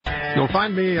You'll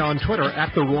find me on Twitter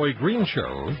at The Roy Green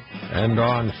Show and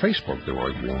on Facebook, The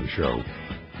Roy Green Show.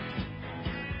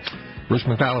 Bruce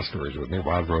McAllister is with me,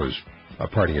 Wild Rose, a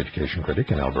party education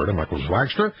critic in Alberta. Michael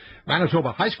Zwagstra,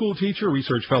 Manitoba high school teacher,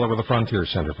 research fellow with the Frontier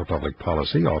Centre for Public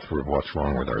Policy, author of What's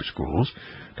Wrong with Our Schools.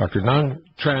 Dr. Nang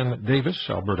Tran Davis,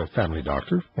 Alberta family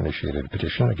doctor, initiated a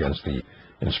petition against the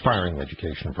inspiring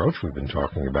education approach we've been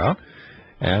talking about.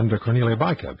 And Cornelia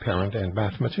Baika, parent and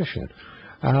mathematician.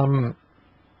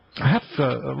 I have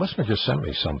a listener just sent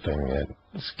me something, and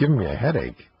it's giving me a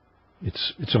headache.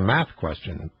 It's a math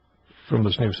question from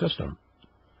this new system.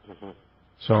 Mm-hmm.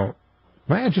 So,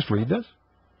 may I just read this?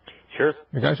 Sure.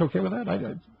 You guys okay with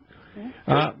that?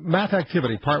 Math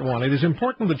activity, part 1. It is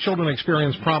important that children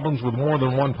experience problems with more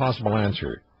than one possible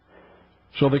answer,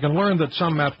 so they can learn that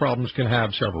some math problems can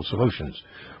have several solutions.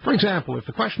 For example, if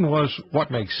the question was,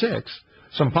 what makes 6?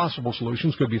 Some possible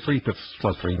solutions could be 3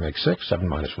 plus 3 makes 6, 7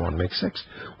 minus 1 makes 6,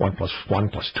 1 plus 1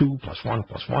 plus 2 plus 1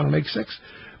 plus 1 makes 6.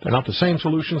 They're not the same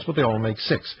solutions, but they all make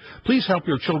 6. Please help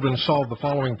your children solve the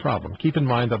following problem. Keep in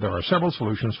mind that there are several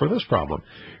solutions for this problem.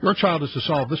 Your child is to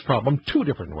solve this problem 2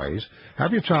 different ways.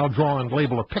 Have your child draw and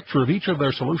label a picture of each of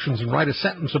their solutions and write a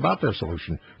sentence about their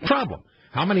solution. Problem: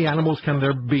 how many animals can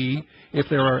there be if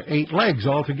there are 8 legs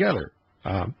altogether?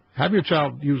 Have your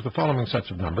child use the following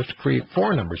sets of numbers to create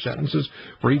 4 number sentences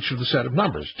for each of the set of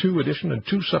numbers, 2 addition and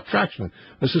 2 subtraction.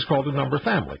 This is called a number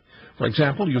family. For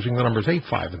example, using the numbers 8,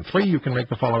 5, and 3, you can make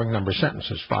the following number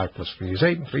sentences. 5 plus 3 is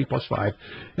 8, and 3 plus 5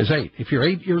 is 8. If you're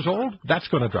 8 years old, that's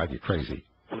going to drive you crazy.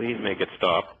 Please make it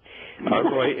stop.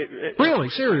 Roy, really?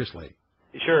 Seriously?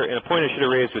 Sure, and a point I should have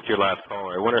raised with your last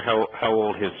caller, I wonder how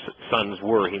old his sons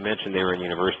were. He mentioned they were in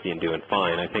university and doing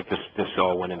fine. I think this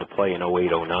all went into play in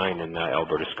 08, 09 in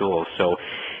Alberta schools. So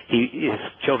his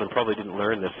children probably didn't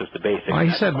learn this as the basics. I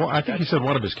think he said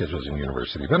one of his kids was in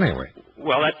university, but anyway.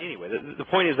 Well, the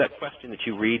point is that question that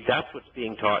you read, that's what's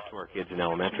being taught to our kids in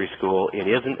elementary school. It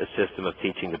isn't a system of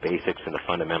teaching the basics and the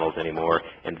fundamentals anymore,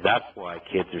 and that's why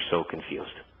kids are so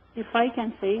confused. If I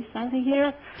can say something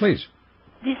here? Please.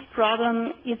 This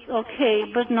problem is okay,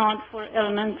 but not for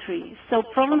elementary. So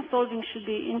problem solving should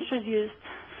be introduced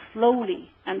slowly.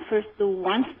 And first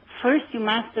you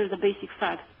master the basic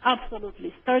facts.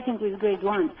 Absolutely. Starting with grade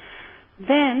 1.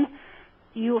 Then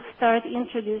you start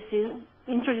introducing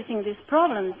these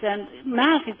problems. And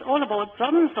math is all about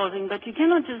problem solving, but you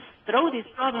cannot just throw these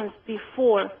problems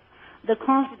before the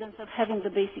confidence of having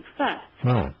the basic facts.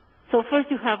 No. So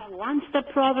first you have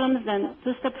 1-step problems, then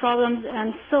 2-step problems,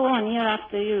 and so on. Year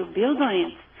after year, you build on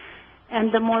it.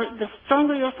 And the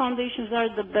stronger your foundations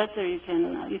are, the better you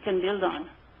can build on.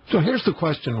 So here's the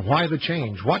question: why the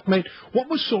change? What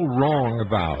was so wrong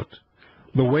about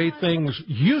the way things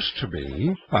used to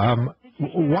be?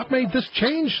 What made this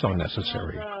change so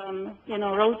necessary?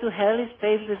 Road to hell is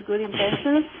paved with good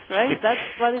intentions, right? That's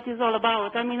what it is all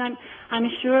about. I mean, I'm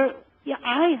sure. Yeah,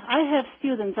 I have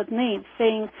students at NAID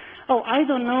saying, oh, I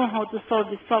don't know how to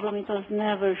solve this problem. It was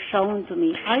never shown to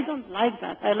me. I don't like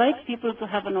that. I like people to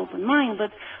have an open mind, but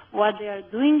what they are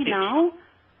doing now,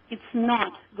 it's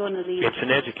not going to lead. It's an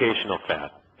educational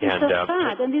fad. It's a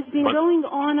fad, and it's been going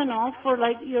on and off for,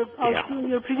 like your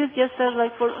previous guest said,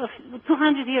 like for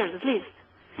 200 years at least.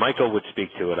 Michael would speak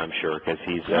to it, I'm sure, because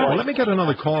he's... Well, let me get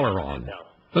another caller on.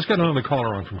 Let's get another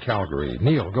caller on from Calgary.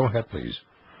 Neil, go ahead, please.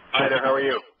 Hi there, how are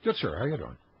you? Good, sir. How are you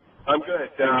doing? I'm good.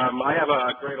 I have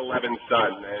a grade 11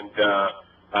 son, and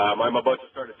I'm about to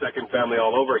start a second family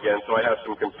all over again, so I have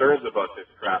some concerns about this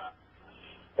crap.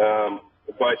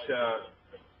 But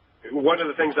one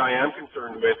of the things I am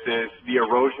concerned with is the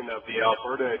erosion of the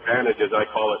Alberta advantage, as I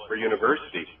call it, for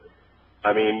universities.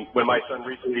 I mean, when my son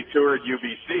recently toured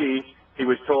UBC, he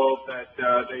was told that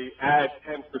they add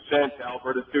 10% to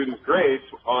Alberta students' grades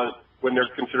when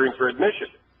they're considering for admission.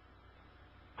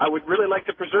 I would really like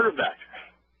to preserve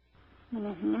that.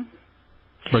 Mm-hmm.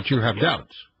 But you have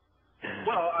doubts.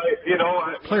 Well,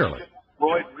 clearly.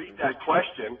 Roy, read that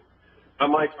question.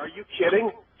 I'm like, are you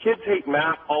kidding? Kids hate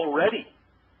math already.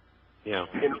 Yeah.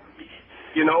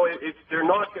 They're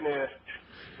not going to.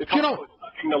 It's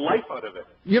sucking the life out of it.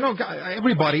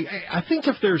 Everybody. I think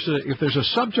if there's a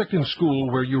subject in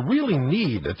school where you really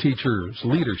need a teacher's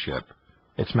leadership,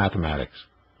 it's mathematics.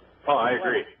 Oh, I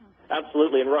agree.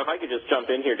 Absolutely. And Roy, if I could just jump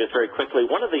in here just very quickly,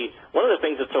 one of the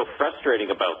things that's so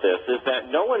frustrating about this is that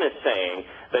no one is saying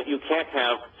that you can't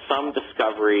have some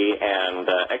discovery and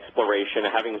exploration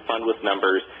and having fun with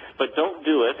numbers, but don't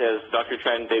do it, as Dr.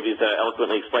 Tran Davies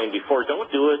eloquently explained before, don't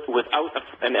do it without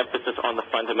an emphasis on the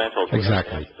fundamentals,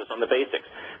 exactly. An emphasis on the basics.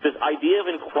 This idea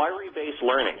of inquiry-based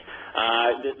learning,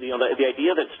 the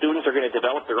idea that students are going to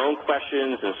develop their own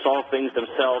questions and solve things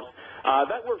themselves,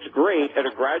 That works great at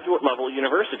a graduate level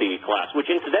university class, which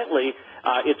incidentally,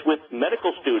 it's with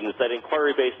medical students that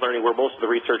inquiry-based learning where most of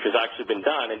the research has actually been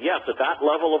done. And yes, at that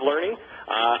level of learning,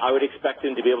 I would expect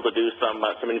them to be able to do some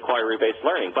inquiry-based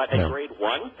learning. But at grade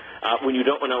 1, when you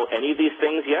don't know any of these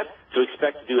things yet, to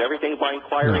expect to do everything by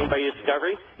inquiry and by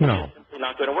discovery, it's simply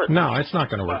not going to work. No, it's not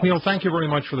going to work. Neil, thank you very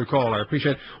much for the call. I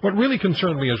appreciate it. What really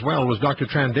concerned me as well was Dr.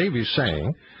 Tran Davies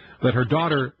saying that her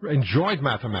daughter enjoyed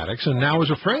mathematics and now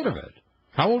is afraid of it.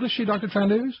 How old is she, Dr. Tran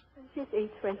Davies? She's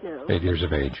 8 right now. 8 years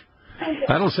of age.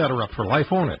 That'll set her up for life,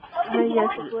 won't it? Yes,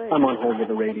 it would. I'm on hold with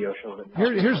the radio show.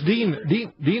 Here's Dean.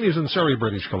 Dean is in Surrey,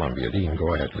 British Columbia. Dean,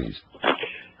 go ahead, please.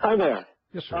 Hi there.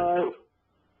 Yes, sir.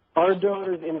 Our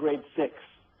daughter's in grade 6,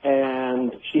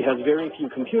 and she has very few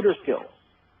computer skills.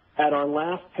 At our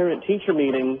last parent-teacher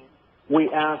meeting, we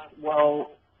asked,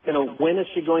 well, when is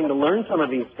she going to learn some of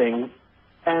these things?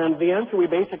 And the answer we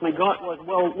basically got was,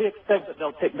 well, we expect that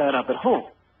they'll pick that up at home.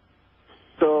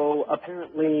 So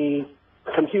apparently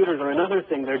computers are another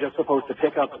thing they're just supposed to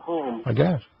pick up at home. I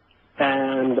guess.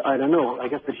 And I don't know, I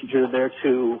guess the teachers are there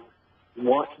to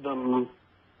watch them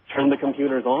turn the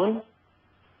computers on.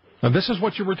 Now, this is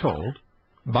what you were told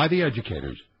by the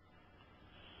educators.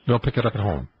 They'll pick it up at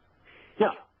home. Yeah.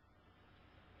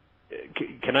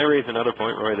 Can I raise another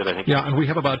point, Roy, that I think... Yeah, and we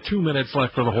have about 2 minutes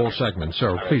left for the whole segment,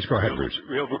 so please go ahead, Bruce.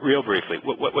 Real briefly,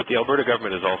 what the Alberta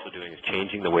government is also doing is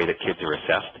changing the way that kids are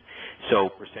assessed. So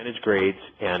percentage grades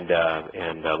and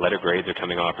letter grades are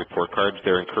coming off report cards.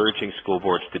 They're encouraging school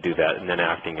boards to do that and then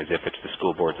acting as if it's the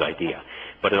school board's idea.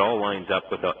 But it all lines up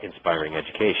with inspiring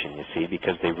education, you see,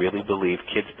 because they really believe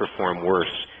kids perform worse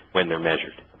when they're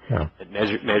measured. Yeah. That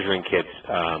measuring kids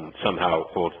somehow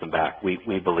holds them back. We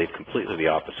believe completely the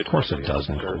opposite. Of course it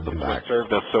doesn't hold them back. It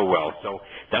served us so well. So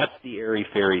that's the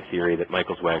airy-fairy theory that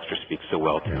Michael Zwagster speaks so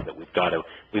well to, that we've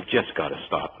just got to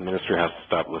stop. The minister has to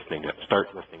start listening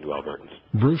to Albertans.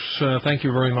 Bruce, thank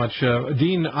you very much.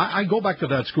 Dean, I go back to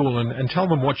that school and tell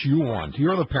them what you want.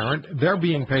 You're the parent. They're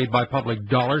being paid by public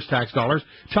dollars, tax dollars.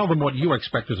 Tell them what you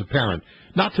expect as a parent,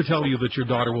 not to tell you that your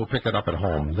daughter will pick it up at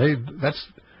home.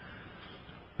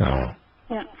 No.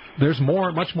 Yeah. There's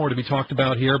much more to be talked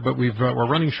about here, but we're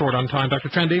running short on time. Dr.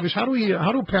 Tran Davies, how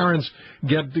do parents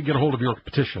get a hold of your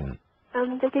petition?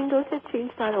 They can go to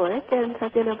change.org and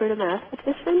type in Alberta Math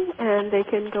petition, and they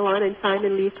can go on and sign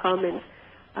and leave comments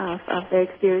of their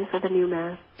experience with the new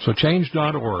math. So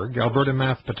change.org, Alberta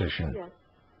Math petition. Yes.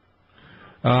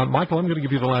 Michael, I'm going to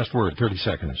give you the last word, 30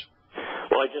 seconds.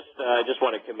 Well, I just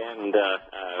want to commend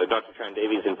Dr. Tran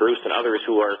Davies and Bruce and others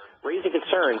who are raising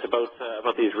concerns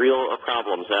about these real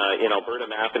problems in Alberta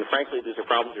Math, and frankly, these are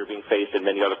problems that are being faced in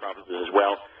many other provinces as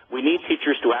well. We need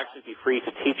teachers to actually be free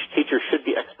to teach. Teachers should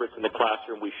be experts in the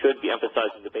classroom. We should be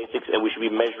emphasizing the basics, and we should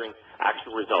be measuring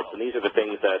actual results. And these are the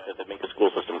things that make the school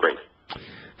system great.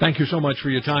 Thank you so much for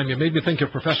your time. You made me think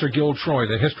of Professor Gil Troy,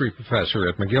 the history professor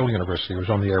at McGill University, who was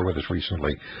on the air with us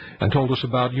recently, and told us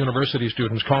about university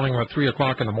students calling him at 3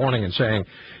 o'clock in the morning and saying,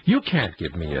 "You can't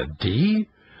give me a D.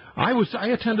 I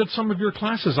attended some of your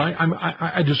classes.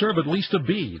 I deserve at least a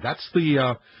B." That's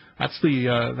the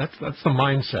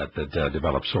mindset that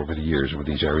develops over the years with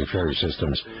these airy-fairy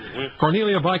systems.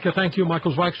 Cornelia Vica, thank you.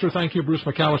 Michael Zwagster, thank you. Bruce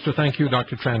McAllister, thank you.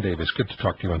 Dr. Tran Davies, good to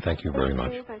talk to you, and thank you very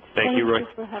much. Thank you, Roy.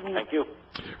 For having Thank you.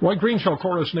 Roy Greenfield,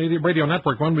 Chorus Radio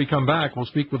Network. When we come back, we'll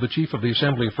speak with the Chief of the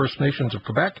Assembly of First Nations of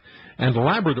Quebec and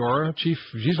Labrador. Chief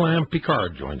Ghislain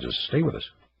Picard joins us. Stay with us.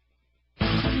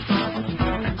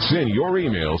 Send your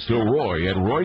emails to Roy at Roy